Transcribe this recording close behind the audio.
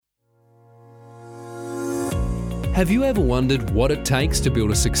Have you ever wondered what it takes to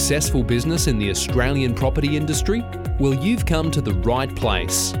build a successful business in the Australian property industry? Well, you've come to the right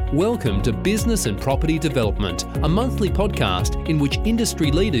place. Welcome to Business and Property Development, a monthly podcast in which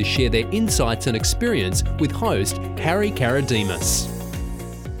industry leaders share their insights and experience with host Harry Karadimas.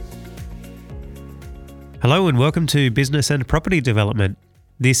 Hello and welcome to Business and Property Development.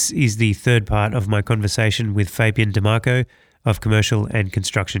 This is the third part of my conversation with Fabian DeMarco of Commercial and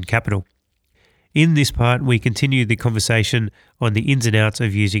Construction Capital. In this part, we continue the conversation on the ins and outs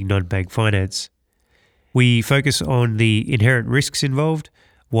of using non-bank finance. We focus on the inherent risks involved,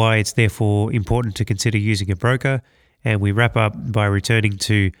 why it's therefore important to consider using a broker, and we wrap up by returning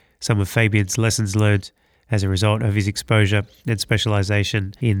to some of Fabian's lessons learned as a result of his exposure and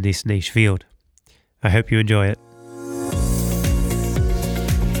specialization in this niche field. I hope you enjoy it.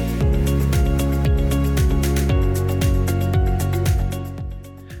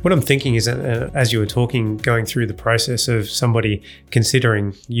 What I'm thinking is, as you were talking, going through the process of somebody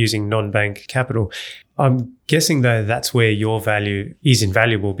considering using non-bank capital, I'm guessing though that's where your value is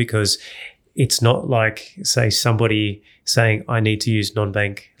invaluable, because it's not like, say, somebody saying, I need to use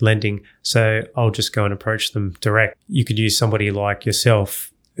non-bank lending, so I'll just go and approach them direct. You could use somebody like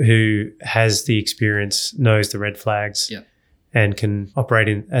yourself who has the experience, knows the red flags. Yep. And can operate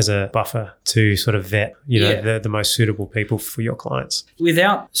in as a buffer to sort of vet, the most suitable people for your clients.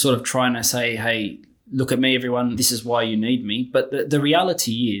 Without sort of trying to say, hey, look at me, everyone, this is why you need me. But the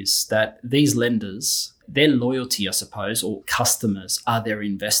reality is that these lenders, their loyalty, I suppose, or customers are their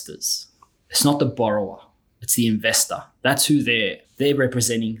investors. It's not the borrower, it's the investor. That's who they're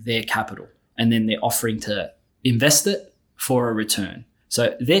representing their capital. And then they're offering to invest it for a return.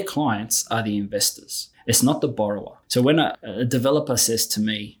 So their clients are the investors. It's not the borrower. So when a developer says to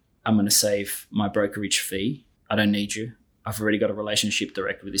me, I'm going to save my brokerage fee, I don't need you. I've already got a relationship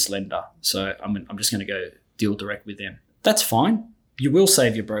direct with this lender. So I'm just going to go deal direct with them. That's fine. You will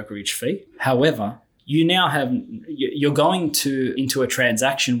save your brokerage fee. However, you're going into a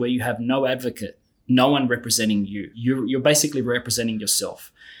transaction where you have no advocate, no one representing you. You're basically representing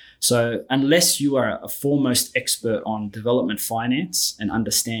yourself. So unless you are a foremost expert on development finance and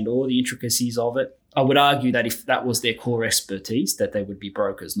understand all the intricacies of it, I would argue that if that was their core expertise, that they would be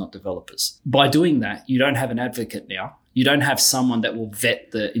brokers, not developers. By doing that, you don't have an advocate now. You don't have someone that will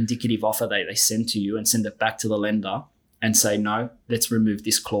vet the indicative offer they send to you and send it back to the lender and say, no, let's remove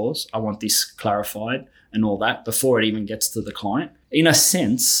this clause. I want this clarified and all that before it even gets to the client. In a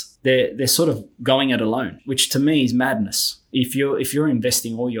sense, they're sort of going it alone, which to me is madness. If you're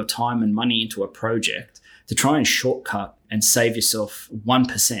investing all your time and money into a project to try and shortcut and save yourself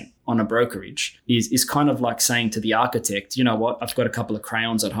 1% on a brokerage is kind of like saying to the architect, you know what, I've got a couple of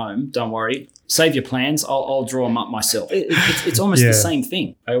crayons at home. Don't worry. Save your plans. I'll draw them up myself. It's almost the same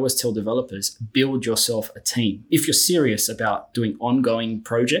thing. I always tell developers, build yourself a team. If you're serious about doing ongoing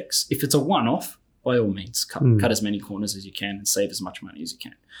projects, if it's a one-off, by all means, cut as many corners as you can and save as much money as you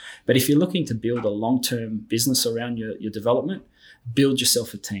can. But if you're looking to build a long-term business around your development, build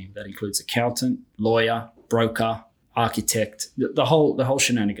yourself a team. That includes accountant, lawyer, broker, architect, the whole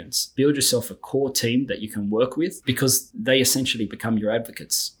shenanigans. Build yourself a core team that you can work with, because they essentially become your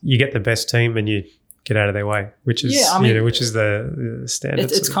advocates. You get the best team and you get out of their way, which is which is the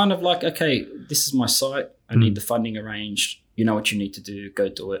standard. It's kind of like, okay, this is my site. I need the funding arranged. You know what you need to do. Go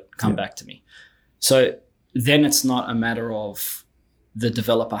do it. Come back to me. So then it's not a matter of the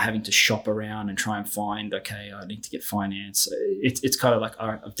developer having to shop around and try and find, okay, I need to get finance. It's kind of like, all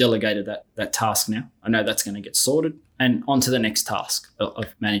right, I've delegated that task now. I know that's going to get sorted, and on to the next task of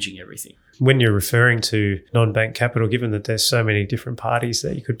managing everything. When you're referring to non-bank capital, given that there's so many different parties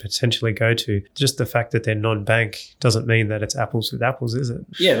that you could potentially go to, just the fact that they're non-bank doesn't mean that it's apples with apples, is it?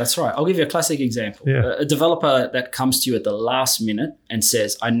 Yeah, that's right. I'll give you a classic example. Yeah. A developer that comes to you at the last minute and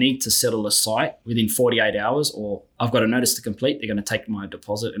says, I need to settle a site within 48 hours, or I've got a notice to complete, they're going to take my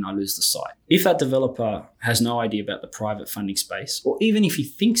deposit and I lose the site. If that developer has no idea about the private funding space, or even if he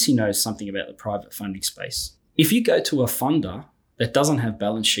thinks he knows something about the private funding space, if you go to a funder that doesn't have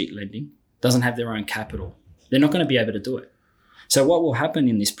balance sheet lending, doesn't have their own capital, they're not going to be able to do it. So what will happen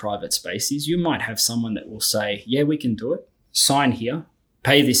in this private space is you might have someone that will say, yeah, we can do it. Sign here,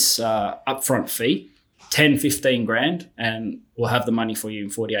 pay this upfront fee, 10, 15 grand, and we'll have the money for you in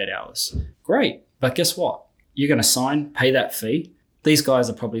 48 hours. Great. But guess what? You're going to sign, pay that fee. These guys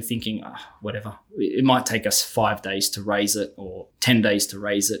are probably thinking, whatever. It might take us 5 days to raise it or 10 days to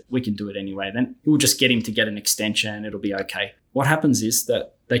raise it. We can do it anyway. Then we'll just get him to get an extension. It'll be okay. What happens is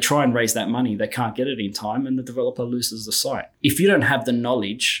that they try and raise that money. They can't get it in time and the developer loses the site. If you don't have the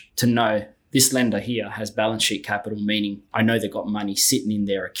knowledge to know this lender here has balance sheet capital, meaning I know they've got money sitting in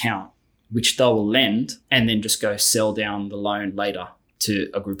their account which they will lend and then just go sell down the loan later to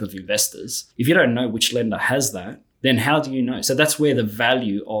a group of investors. If you don't know which lender has that, then how do you know? So that's where the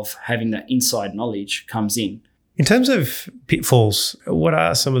value of having that inside knowledge comes in. In terms of pitfalls, what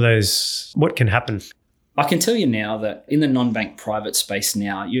are some of those? What can happen? I can tell you now that in the non-bank private space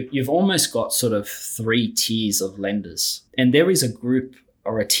now, you've almost got sort of 3 tiers of lenders. And there is a group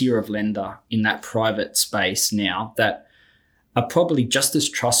or a tier of lender in that private space now that are probably just as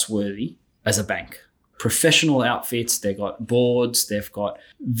trustworthy as a bank. Professional outfits, they've got boards, they've got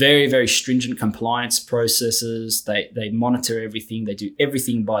very, very stringent compliance processes. They monitor everything, they do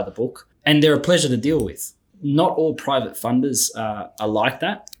everything by the book, and they're a pleasure to deal with. Not all private funders are like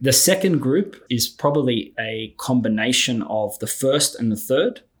that. The second group is probably a combination of the first and the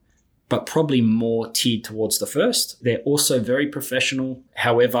third, but probably more tiered towards the first. They're also very professional.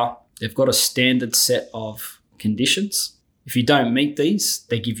 However, they've got a standard set of conditions. If you don't meet these,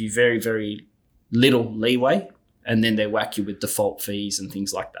 they give you very, very little leeway, and then they whack you with default fees and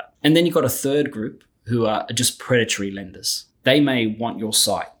things like that. And then you've got a third group who are just predatory lenders. They may want your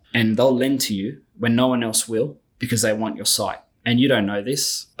site and they'll lend to you when no one else will because they want your site. And you don't know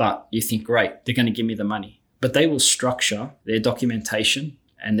this, but you think, great, they're going to give me the money. But they will structure their documentation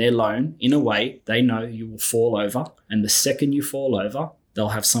and their loan in a way they know you will fall over. And the second you fall over, they'll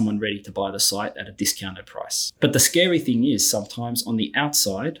have someone ready to buy the site at a discounted price. But the scary thing is sometimes on the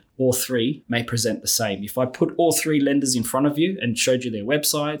outside, all 3 may present the same. If I put all 3 lenders in front of you and showed you their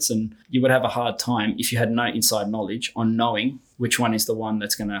websites, and you would have a hard time if you had no inside knowledge on knowing which one is the one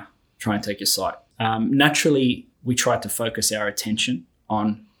that's going to try and take your site. Naturally, we try to focus our attention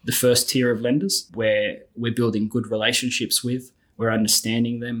on the first tier of lenders where we're building good relationships with, we're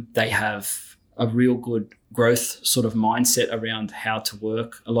understanding them. They have a real good growth sort of mindset around how to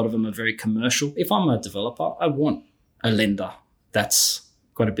work. A lot of them are very commercial. If I'm a developer, I want a lender that's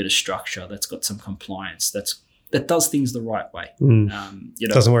got a bit of structure, that's got some compliance, that does things the right way.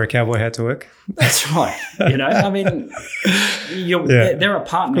 Doesn't wear a cowboy hat to work. That's right. I mean, they're a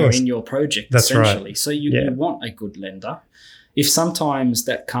partner in your project, that's essentially. Right. So you want a good lender. If sometimes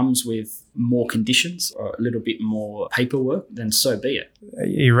that comes with more conditions or a little bit more paperwork, then so be it.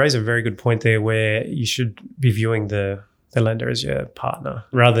 You raise a very good point there where you should be viewing the lender as your partner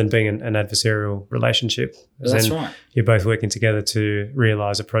rather than being an adversarial relationship. That's right. You're both working together to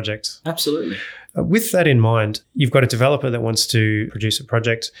realise a project. Absolutely. With that in mind, you've got a developer that wants to produce a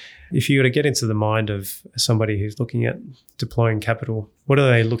project. If you were to get into the mind of somebody who's looking at deploying capital, what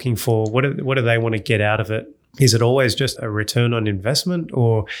are they looking for? What do they want to get out of it? Is it always just a return on investment,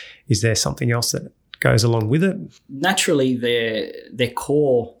 or is there something else that goes along with it? Naturally, their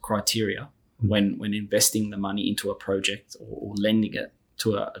core criteria when investing the money into a project or lending it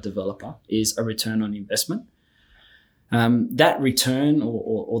to a developer is a return on investment. That return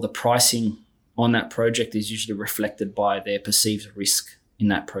or the pricing on that project is usually reflected by their perceived risk in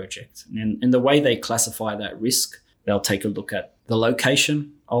that project. And the way they classify that risk, they'll take a look at the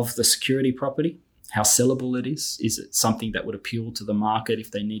location of the security property, how sellable it is. Is it something that would appeal to the market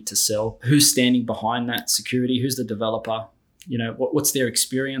if they need to sell? Who's standing behind that security? Who's the developer? What's their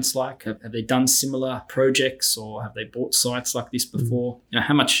experience like? Have they done similar projects or have they bought sites like this before?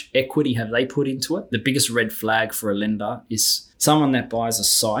 How much equity have they put into it? The biggest red flag for a lender is someone that buys a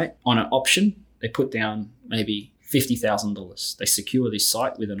site on an option. They put down maybe $50,000. They secure this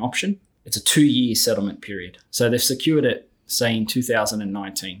site with an option. It's a 2-year settlement period. So they've secured it, say, in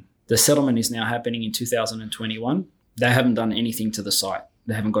 2019. The settlement is now happening in 2021. They haven't done anything to the site.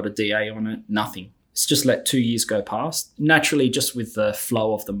 They haven't got a DA on it, nothing. It's just let 2 years go past. Naturally, just with the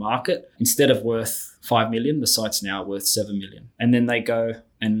flow of the market, instead of worth 5 million, the site's now worth 7 million. And then they go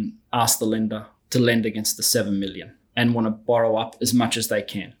and ask the lender to lend against the 7 million and want to borrow up as much as they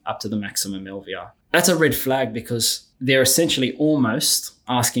can, up to the maximum LVR. That's a red flag because they're essentially almost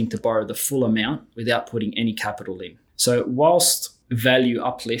asking to borrow the full amount without putting any capital in. So whilst value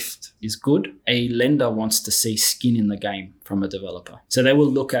uplift is good, a lender wants to see skin in the game from a developer. So they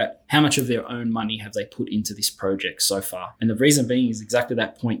will look at how much of their own money have they put into this project so far. And the reason being is exactly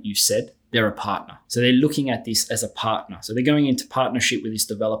that point you said. They're a partner. So they're looking at this as a partner. So they're going into partnership with this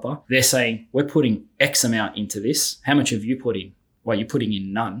developer. They're saying, we're putting X amount into this. How much have you put in? Well, you're putting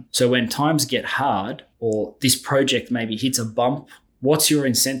in none. So when times get hard or this project maybe hits a bump, what's your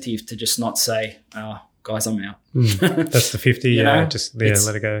incentive to just not say, guys, I'm out. That's the 50, let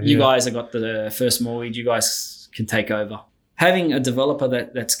it go. You guys have got the first mortgage. You guys can take over. Having a developer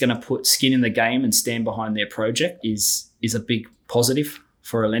that's going to put skin in the game and stand behind their project is a big positive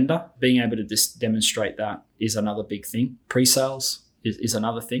for a lender. Being able to just demonstrate that is another big thing. Pre-sales is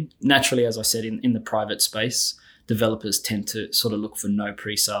another thing. Naturally, as I said, in the private space, developers tend to sort of look for no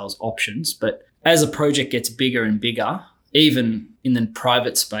pre-sales options. But as a project gets bigger and bigger, even in the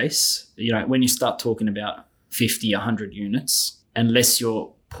private space, when you start talking about 50, 100 units, unless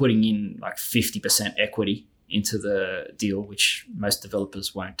you're putting in like 50% equity into the deal, which most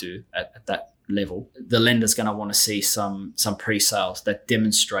developers won't do at that level, the lender's going to want to see some pre-sales that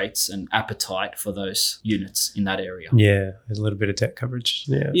demonstrates an appetite for those units in that area. Yeah, there's a little bit of debt coverage.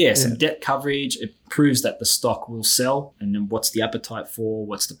 Some debt coverage. It proves that the stock will sell, and then what's the appetite for,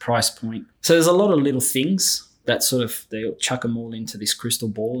 what's the price point. So there's a lot of little things that sort of, they'll chuck them all into this crystal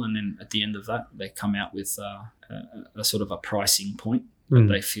ball, and then at the end of that, they come out with a sort of a pricing point that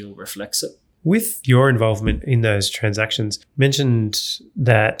they feel reflects it. With your involvement in those transactions, mentioned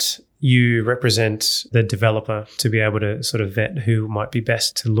that you represent the developer to be able to sort of vet who might be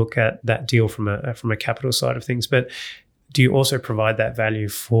best to look at that deal from a capital side of things. But do you also provide that value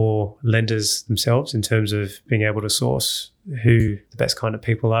for lenders themselves in terms of being able to source who the best kind of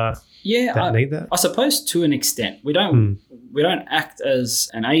people are that need that? I suppose to an extent. We don't act as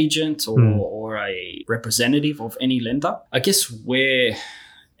an agent or a representative of any lender. I guess where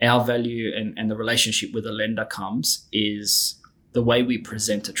our value and the relationship with a lender comes is the way we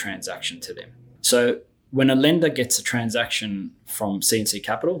present a transaction to them. So when a lender gets a transaction from CNC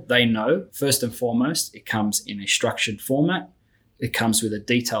Capital, they know, first and foremost, it comes in a structured format. It comes with a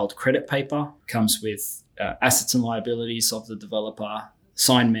detailed credit paper, comes with assets and liabilities of the developer,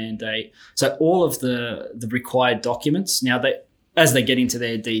 signed mandate. So all of the required documents. Now, as they get into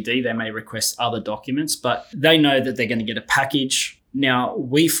their DD, they may request other documents, but they know that they're going to get a package. Now,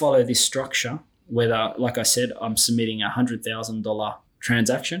 we follow this structure, whether, like I said, I'm submitting a $100,000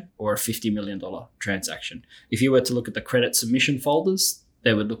 transaction or a $50 million transaction. If you were to look at the credit submission folders,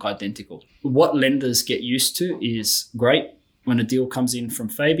 they would look identical. What lenders get used to is, great, when a deal comes in from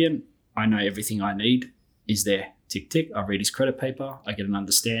Fabian, I know everything I need is there. Tick, tick. I read his credit paper. I get an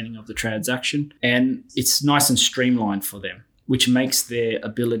understanding of the transaction. And it's nice and streamlined for them, which makes their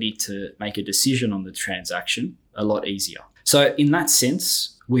ability to make a decision on the transaction a lot easier. So in that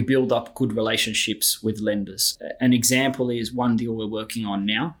sense, we build up good relationships with lenders. An example is one deal we're working on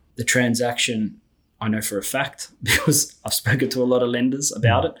now. The transaction, I know for a fact, because I've spoken to a lot of lenders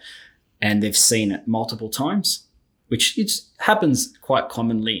about it, and they've seen it multiple times, which it happens quite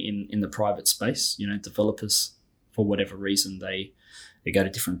commonly in the private space. Developers, for whatever reason, they go to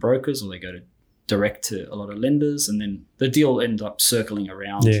different brokers or they go to direct to a lot of lenders, and then the deal ends up circling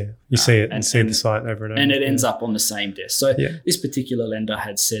around. Yeah, you see it and see the site over and over. And it ends up on the same desk. So this particular lender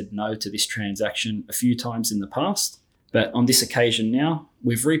had said no to this transaction a few times in the past, but on this occasion now,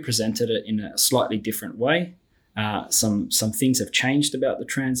 we've represented it in a slightly different way. Some things have changed about the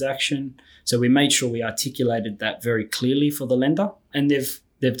transaction. So we made sure we articulated that very clearly for the lender, and they've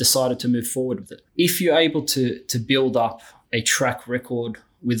decided to move forward with it. If you're able to build up a track record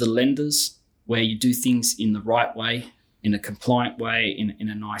with the lenders where you do things in the right way, in a compliant way, in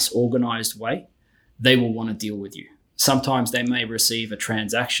a nice organized way, they will want to deal with you. Sometimes they may receive a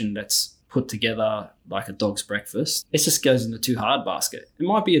transaction that's put together like a dog's breakfast. It just goes in the too hard basket. It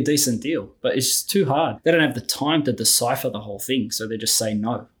might be a decent deal, but it's too hard. They don't have the time to decipher the whole thing, so they just say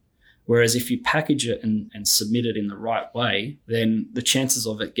no. Whereas if you package it and submit it in the right way, then the chances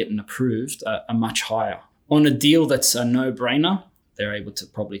of it getting approved are much higher. On a deal that's a no-brainer, they're able to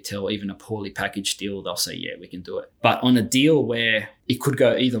probably tell. Even a poorly packaged deal, they'll say, yeah, we can do it. But on a deal where it could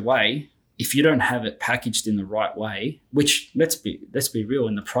go either way, if you don't have it packaged in the right way, which let's be real,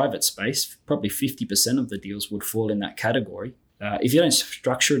 in the private space, probably 50% of the deals would fall in that category. If you don't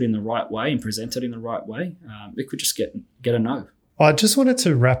structure it in the right way and present it in the right way, it could just get a no. I just wanted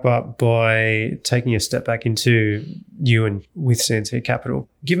to wrap up by taking a step back into you and with CNC Capital.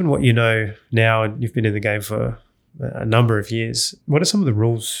 Given what you know now, and you've been in the game for a number of years, what are some of the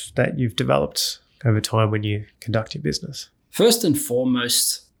rules that you've developed over time when you conduct your business? First and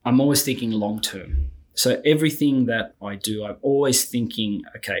foremost, I'm always thinking long term. So everything that I do, I'm always thinking,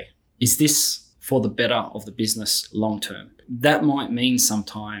 okay, is this for the better of the business long term? That might mean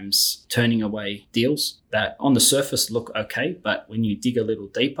sometimes turning away deals that on the surface look okay, but when you dig a little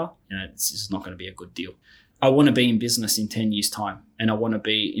deeper, this is not going to be a good deal. I want to be in business in 10 years' time, and I want to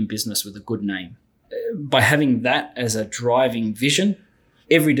be in business with a good name. By having that as a driving vision,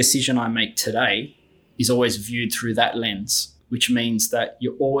 every decision I make today is always viewed through that lens, which means that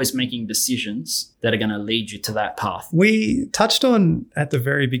you're always making decisions that are going to lead you to that path. We touched on at the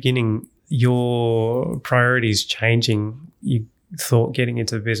very beginning your priorities changing. You thought getting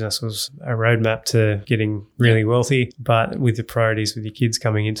into business was a roadmap to getting really wealthy, but with the priorities with your kids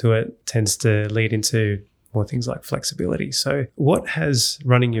coming into it, tends to lead into more things like flexibility. So what has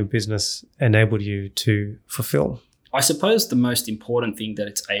running your business enabled you to fulfill? I suppose the most important thing that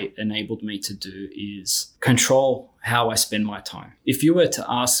it's enabled me to do is control how I spend my time. If you were to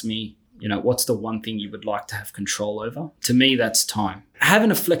ask me, what's the one thing you would like to have control over? To me, that's time.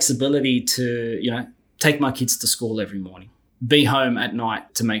 Having a flexibility to, take my kids to school every morning, be home at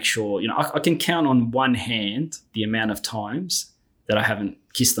night to make sure, I can count on one hand the amount of times that I haven't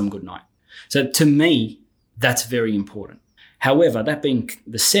kissed them goodnight. So to me, that's very important. However, that being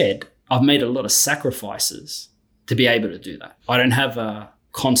said, I've made a lot of sacrifices to be able to do that. I don't have a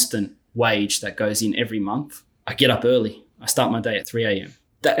constant wage that goes in every month. I get up early. I start my day at 3 a.m.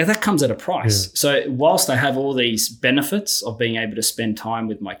 That comes at a price. Yeah. So whilst I have all these benefits of being able to spend time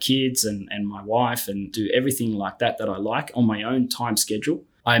with my kids and my wife and do everything like that I like on my own time schedule,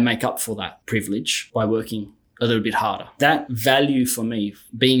 I make up for that privilege by working a little bit harder. That value for me,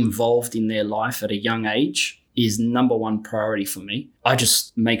 being involved in their life at a young age, is number one priority for me. I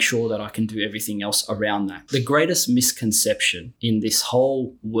just make sure that I can do everything else around that. The greatest misconception in this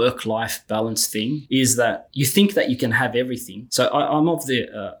whole work-life balance thing is that you think that you can have everything. So I'm of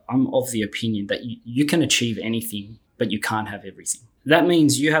the opinion that you can achieve anything, but you can't have everything. That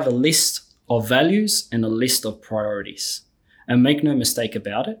means you have a list of values and a list of priorities. And make no mistake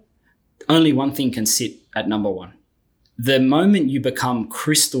about it, only one thing can sit at number one. The moment you become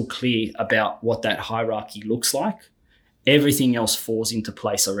crystal clear about what that hierarchy looks like, everything else falls into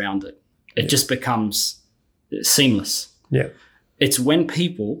place around it. It just becomes seamless. Yeah. It's when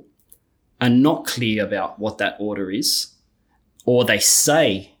people are not clear about what that order is, or they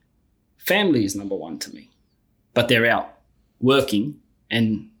say family is number one to me, but they're out working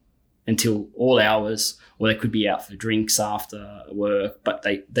and until all hours, or they could be out for drinks after work, but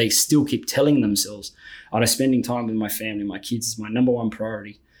they still keep telling themselves, I'm spending time with my family, my kids is my number one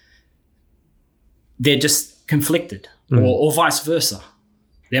priority. They're just conflicted, or vice versa.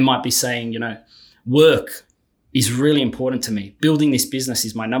 They might be saying, work is really important to me. Building this business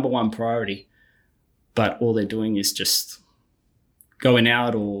is my number one priority, but all they're doing is just going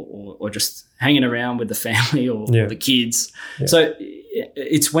out or just hanging around with the family or the kids. Yeah. So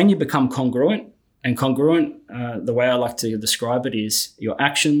it's when you become congruent, and congruent, the way I like to describe it is your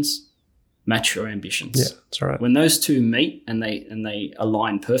actions match your ambitions. Yeah, that's right. When those two meet and they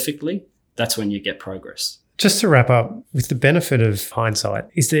align perfectly, that's when you get progress. Just to wrap up, with the benefit of hindsight,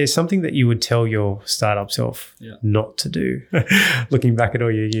 is there something that you would tell your startup self not to do, looking back at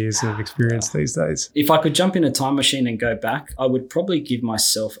all your years of experience these days? If I could jump in a time machine and go back, I would probably give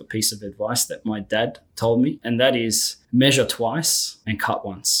myself a piece of advice that my dad told me, and that is measure twice and cut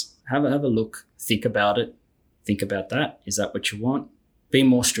once. Have a look, think about it, think about that. Is that what you want? Be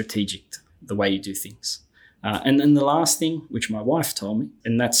more strategic the way you do things. And then the last thing, which my wife told me,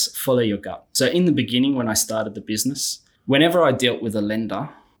 and that's follow your gut. So in the beginning, when I started the business, whenever I dealt with a lender,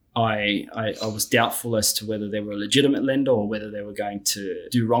 I was doubtful as to whether they were a legitimate lender or whether they were going to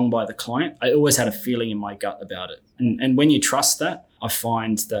do wrong by the client. I always had a feeling in my gut about it. And when you trust that, I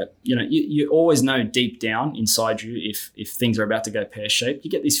find that, you always know deep down inside you if things are about to go pear-shaped, you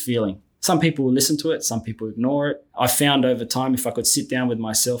get this feeling. Some people will listen to it, some people ignore it. I found over time, if I could sit down with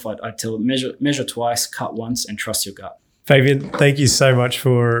myself, I'd tell it, measure twice, cut once, and trust your gut. Fabian, thank you so much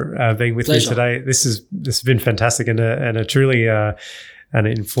for being with me today. This has been fantastic and a truly an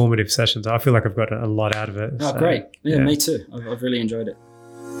informative session. So I feel like I've got a lot out of it. Oh, so, great. Yeah, me too. I've really enjoyed it.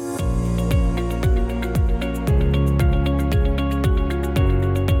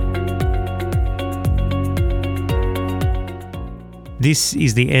 This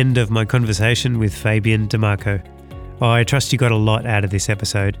is the end of my conversation with Fabian DeMarco. I trust you got a lot out of this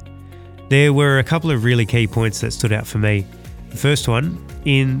episode. There were a couple of really key points that stood out for me. The first one,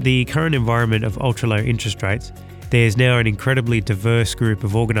 in the current environment of ultra-low interest rates, there's now an incredibly diverse group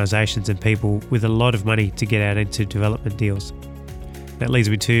of organisations and people with a lot of money to get out into development deals. That leads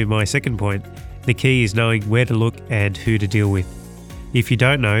me to my second point. The key is knowing where to look and who to deal with. If you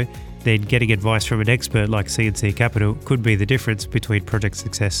don't know, then getting advice from an expert like C&C Capital could be the difference between project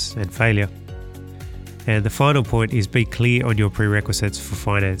success and failure. And the final point is be clear on your prerequisites for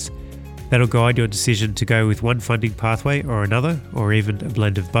finance. That'll guide your decision to go with one funding pathway or another, or even a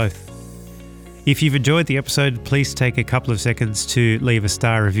blend of both. If you've enjoyed the episode, please take a couple of seconds to leave a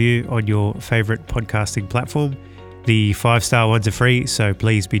star review on your favourite podcasting platform. The 5-star ones are free, so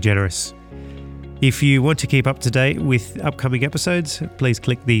please be generous. If you want to keep up to date with upcoming episodes, please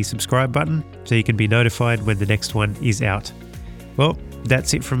click the subscribe button so you can be notified when the next one is out. Well,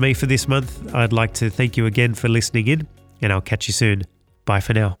 that's it from me for this month. I'd like to thank you again for listening in, and I'll catch you soon. Bye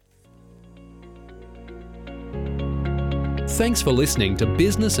for now. Thanks for listening to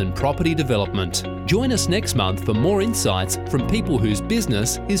Business and Property Development. Join us next month for more insights from people whose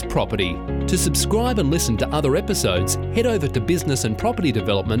business is property. To subscribe and listen to other episodes, head over to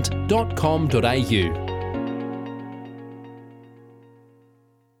businessandpropertydevelopment.com.au.